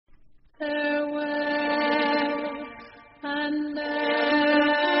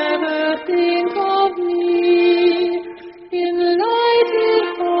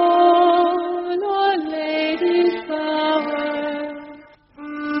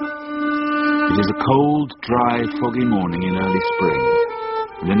It is a cold, dry, foggy morning in early spring,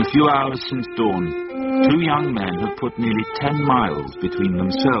 and in a few hours since dawn, 2 young men have put nearly 10 miles between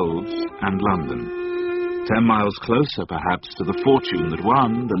themselves and London. 10 miles closer, perhaps, to the fortune that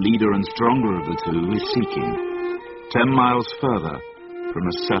one, the leader and stronger of the two, is seeking. 10 miles further from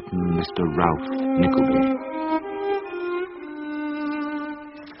a certain Mr. Ralph Nickleby.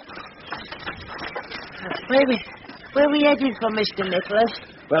 Where are we heading for, Mr. Nicholas?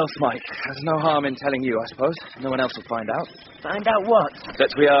 Well, Smike, there's no harm in telling you, I suppose. No one else will find out. Find out what?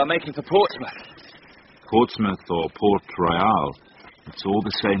 That we are making for Portsmouth. Portsmouth or Port Royal, it's all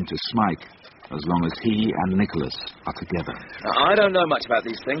the same to Smike, as long as he and Nicholas are together. Now, I don't know much about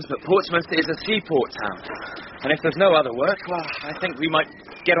these things, but Portsmouth is a seaport town. And if there's no other work, well, I think we might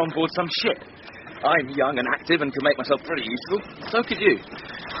get on board some ship. I'm young and active and can make myself pretty useful. So could you.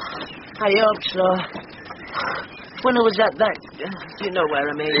 I hope so. When I was at that... you know where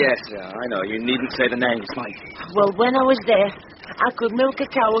I mean? Yes, I know. You needn't say the name, Smike. Well, when I was there, I could milk a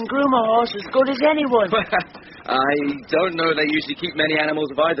cow and groom a horse as good as anyone. I don't know they usually keep many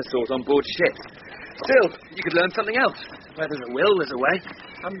animals of either sort on board ships. Still, you could learn something else. Where there's a will, there's a way.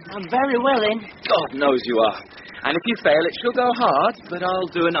 I'm very willing. God knows you are. And if you fail, it shall go hard, but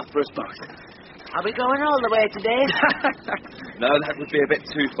I'll do enough for us both. Are we going all the way today? No, that would be a bit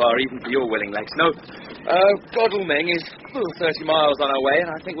too far, even for your willing legs. No, Godalming is 30 miles on our way,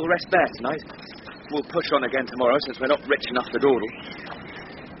 and I think we'll rest there tonight. We'll push on again tomorrow, since we're not rich enough to dawdle.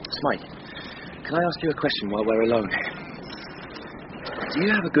 Smike, can I ask you a question while we're alone? Do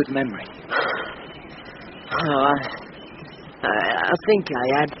you have a good memory? Oh, I think I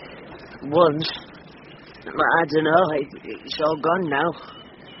had once. I don't know, it's all gone now.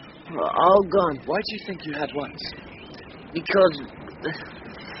 All gone. Why do you think you had once? Because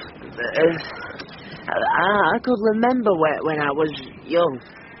I could remember when I was young,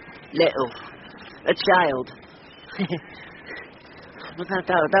 little, a child. But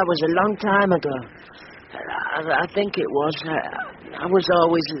that was a long time ago. I think it was. I was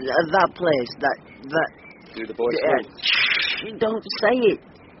always at that place. That. Do the boys know? Shh, don't say it.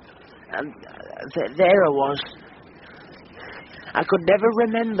 And there I was. I could never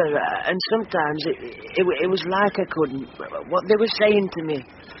remember, and sometimes it was like I couldn't. What they were saying to me,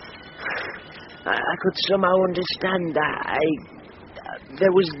 I could somehow understand.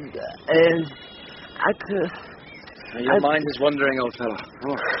 There was, I could... Now your mind is wandering, old fellow.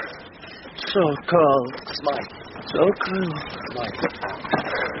 Oh. So cold. Smike. So cruel. Smike.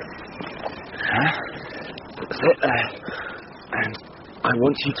 Huh? Sit there. And I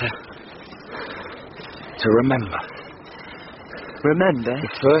want you to remember. Remember?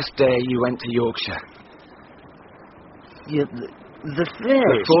 The first day you went to Yorkshire. The first?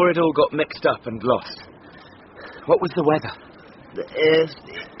 Before it all got mixed up and lost. What was the weather?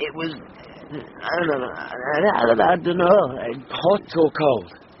 It was... I don't know. Hot or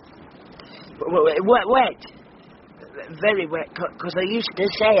cold? Wet. Very wet, because I used to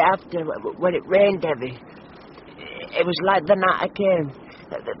say after, when it rained heavy, it was like the night I came.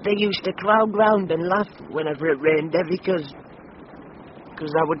 They used to crowd round and laugh whenever it rained heavy, because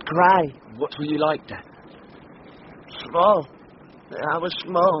I would cry. What were you like then? Small. I was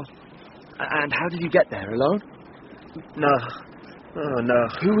small. And how did you get there, alone? No. Oh, no.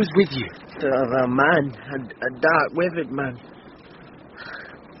 Who was with you? A man. A dark, withered man.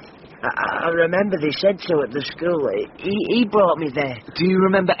 I remember they said so at the school. He brought me there. Do you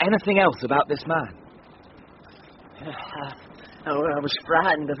remember anything else about this man? I was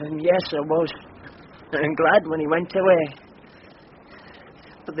frightened of him, yes, I was. And glad when he went away.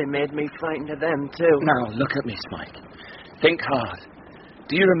 But they made me frightened of them, too. Now, look at me, Smike. Think hard.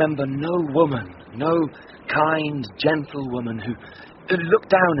 Do you remember no woman, no kind, gentle woman who looked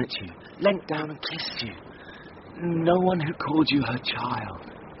down at you, leant down and kissed you? No one who called you her child?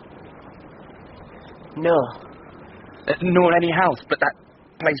 No. Nor any house but that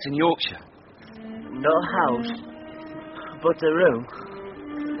place in Yorkshire? No house, but a room.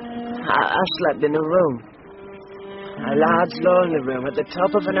 I slept in a room. A large, lonely room at the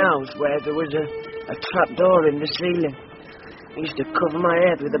top of an house where there was a trapdoor in the ceiling. I used to cover my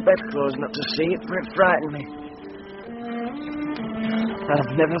head with the bedclothes not to see it, for it frightened me.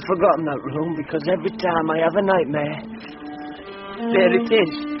 I've never forgotten that room, because every time I have a nightmare, there it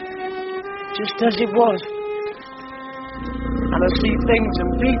is, just as it was. And I see things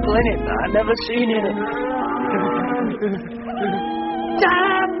and people in it that I've never seen in it.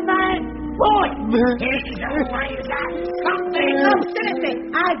 Damn man! Boy! Why is that? Something! No, seriously!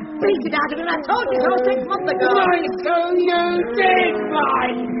 I beat it out of him. I told you so 6 months ago. Why, so you did, my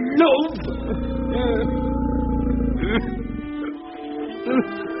love!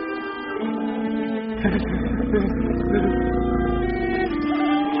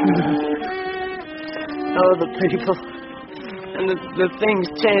 Oh, the people. And the things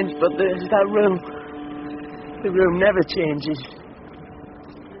change, but that room... The room never changes.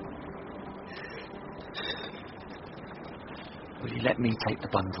 Will you let me take the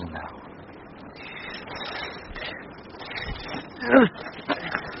bundle now?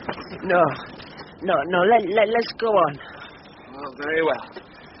 No, let's go on. Oh, very well.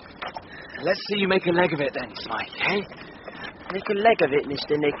 Let's see you make a leg of it then, Smike, eh? Make a leg of it,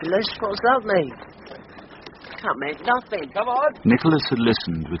 Mr. Nicholas. What's that mean? Can't make nothing. Come on. Nicholas had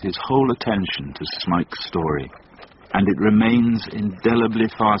listened with his whole attention to Smike's story, and it remains indelibly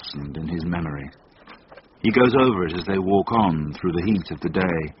fastened in his memory. He goes over it as they walk on through the heat of the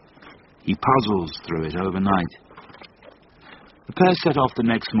day. He puzzles through it overnight. The pair set off the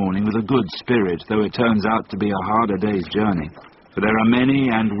next morning with a good spirit, though it turns out to be a harder day's journey, for there are many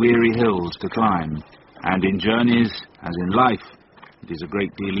and weary hills to climb, and in journeys, as in life, it is a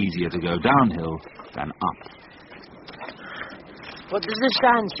great deal easier to go downhill than up. What does the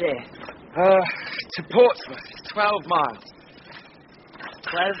sign say? To Portsmouth, 12 miles.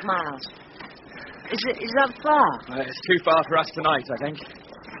 12 miles. Is that far? It's too far for us tonight, I think.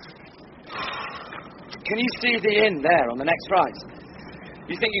 Can you see the inn there on the next right?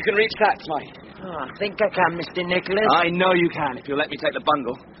 You think you can reach that, Smike? Oh, I think I can, Mr. Nicholas. I know you can, if you'll let me take the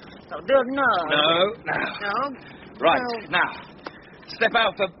bundle. No. Right, now, step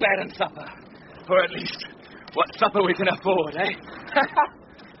out for bed and supper. Or at least, what supper we can afford, eh?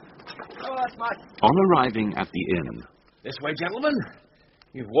 Oh, that's my... On arriving at the inn... This way, gentlemen.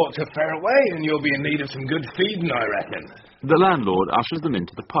 You've walked a fair way, and you'll be in need of some good feeding, I reckon. The landlord ushers them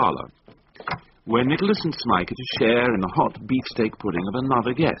into the parlour, where Nicholas and Smike are to share in the hot beefsteak pudding of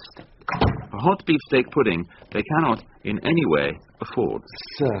another guest. A hot beefsteak pudding they cannot in any way afford.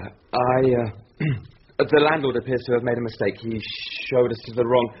 Sir, the landlord appears to have made a mistake. He showed us to the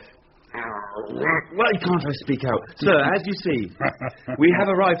wrong... Why can't I speak out? Sir, as you see, we have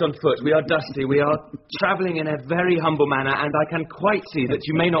arrived on foot. We are dusty. We are travelling in a very humble manner, and I can quite see that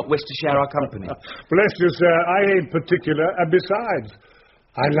you may not wish to share our company. Bless you, sir. I ain't particular, and besides,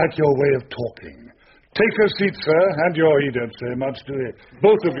 I like your way of talking. Take a seat, sir, and your he don't say much to it.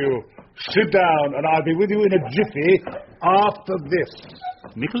 Both of you, sit down, and I'll be with you in a jiffy after this.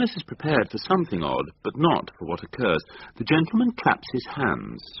 Nicholas is prepared for something odd, but not for what occurs. The gentleman claps his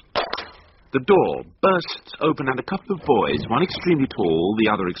hands. The door bursts open, and a couple of boys, one extremely tall, the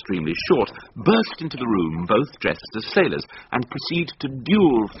other extremely short, burst into the room, both dressed as sailors, and proceed to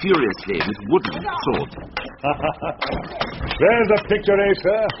duel furiously with wooden swords. There's a picture, eh,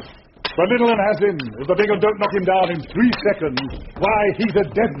 sir? The little one has him. If the big one don't knock him down in 3 seconds, why, he's a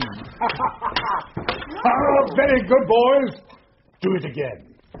dead one. Oh, very good, boys. Do it again.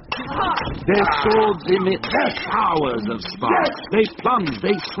 Their swords emit showers of sparks. They plunge,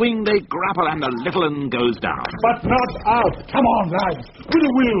 they swing, they grapple, and the little one goes down. But not out. Come on, lads. With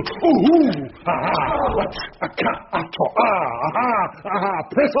a will. Ooh.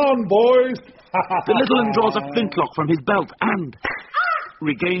 Press on, boys. The little one draws a flintlock from his belt and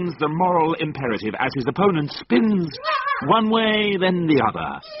regains the moral imperative as his opponent spins one way, then the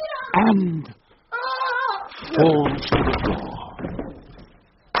other, and falls to the floor.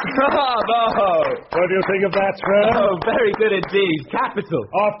 Bravo! What do you think of that, sir? Oh, very good indeed. Capital.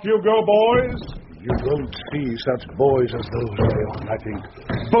 Off you go, boys. You don't see such boys as those very often, I think.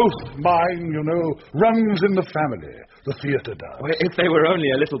 Both mine, you know, runs in the family. The theatre does. Well, if they were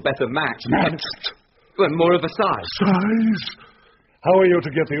only a little better matched. Matched? Well, more of a size. Size? How are you to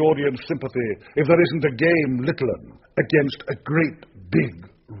get the audience sympathy if there isn't a game little un against a great big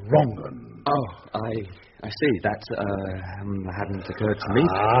wrong un? Oh, I see. That hadn't occurred to me.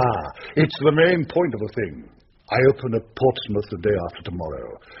 It's the main point of the thing. I open at Portsmouth the day after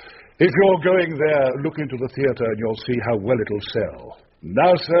tomorrow. If you're going there, look into the theatre and you'll see how well it'll sell.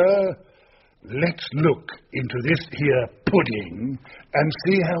 Now, sir, let's look into this here pudding and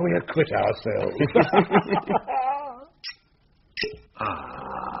see how we acquit ourselves.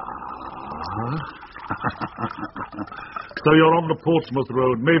 So you're on the Portsmouth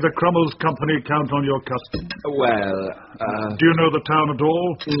Road. May the Crummles Company count on your custom. Well, Do you know the town at all?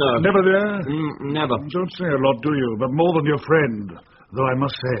 No. Never there? Never. Don't say a lot, do you? But more than your friend. Though I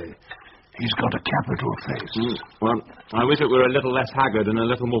must say, he's got a capital face. Well, I wish it were a little less haggard and a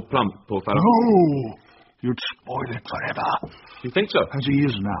little more plump, poor fellow. No! You'd spoil it forever. You think so? As he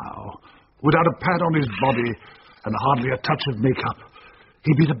is now, without a pad on his body and hardly a touch of makeup.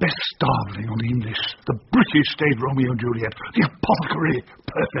 He'd be the best starveling on the English, the British stage Romeo and Juliet, the apothecary,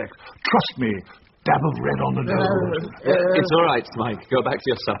 perfect. Trust me, dab of red on the nose. It's all right, Smike. Go back to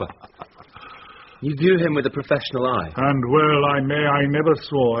your supper. You view him with a professional eye. And well I may, I never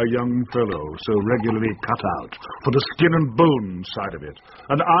saw a young fellow so regularly cut out for the skin and bone side of it.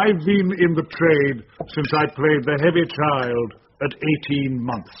 And I've been in the trade since I played the heavy child at 18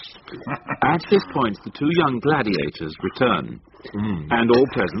 months. At this point, the two young gladiators return, and all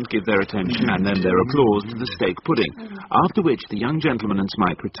present give their attention and then their applause to the steak pudding, after which the young gentleman and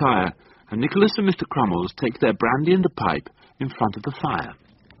Smike retire, and Nicholas and Mr. Crummles take their brandy and the pipe in front of the fire.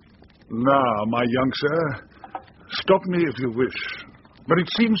 Now, my young sir, stop me if you wish, but it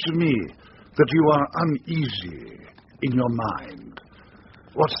seems to me that you are uneasy in your mind.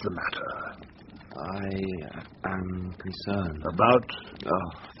 What's the matter? I am concerned. About?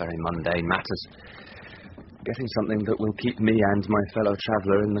 Oh, very mundane matters. Getting something that will keep me and my fellow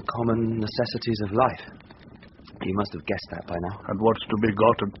traveller in the common necessities of life. You must have guessed that by now. And what's to be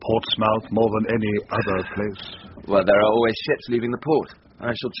got at Portsmouth more than any other place? Well, there are always ships leaving the port.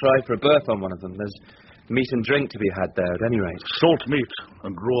 I shall try for a berth on one of them. There's meat and drink to be had there, at any rate. Salt meat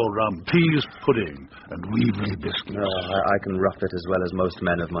and raw rum, peas pudding and weevily biscuits. No, I can rough it as well as most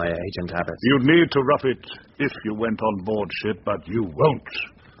men of my age and habits. You'd need to rough it if you went on board ship, but you won't.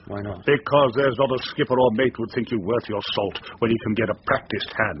 Why not? Because there's not a skipper or mate would think you worth your salt when you can get a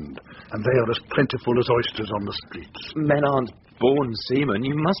practiced hand, and they are as plentiful as oysters on the streets. Men aren't born seamen.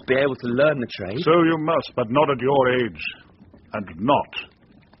 You must be able to learn the trade. So you must, but not at your age, and not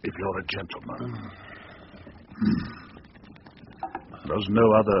if you're a gentleman. Does no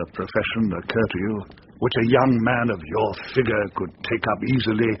other profession occur to you which a young man of your figure could take up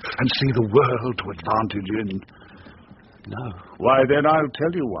easily and see the world to advantage in? No. Why, then I'll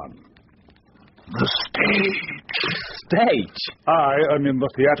tell you one. The stage. Stage? I am in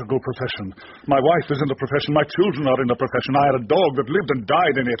the theatrical profession. My wife is in the profession. My children are in the profession. I had a dog that lived and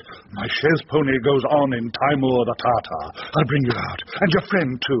died in it. My chaise pony goes on in Timur the Tartar. I'll bring you out. And your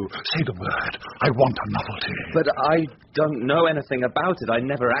friend, too. Say the word. I want a novelty. But I don't know anything about it. I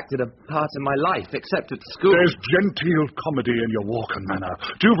never acted a part in my life, except at school. There's genteel comedy in your walk and manner,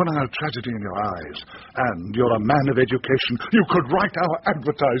 juvenile tragedy in your eyes, and you're a man of education. You could write our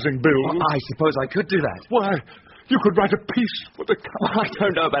advertising bill. Well, I suppose I could do that. Why, you could write a piece for the Well, I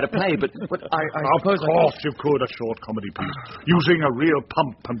don't know about a play, but I suppose Of course you could, a short comedy piece, using a real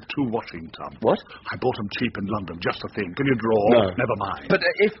pump and 2 washing tubs. What? I bought them cheap in London, just the thing. Can you draw? No. Never mind. But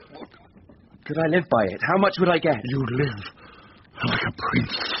if... Could I live by it? How much would I get? You'd live like a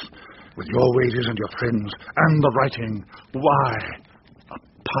prince, with your wages and your friends, and the writing. Why,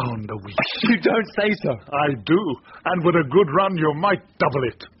 £1 a week. You don't say so. I do, and with a good run you might double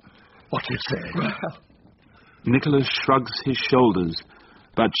it. What do you say? Well... Nicholas shrugs his shoulders,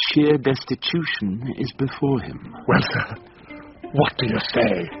 but sheer destitution is before him. Well, sir, what do you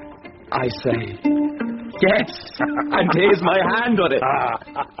say? I say... Yes! And here's my hand on it.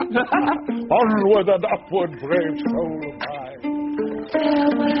 Onward and upward, brave soul of mine.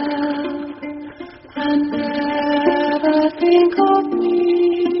 Farewell, and never think of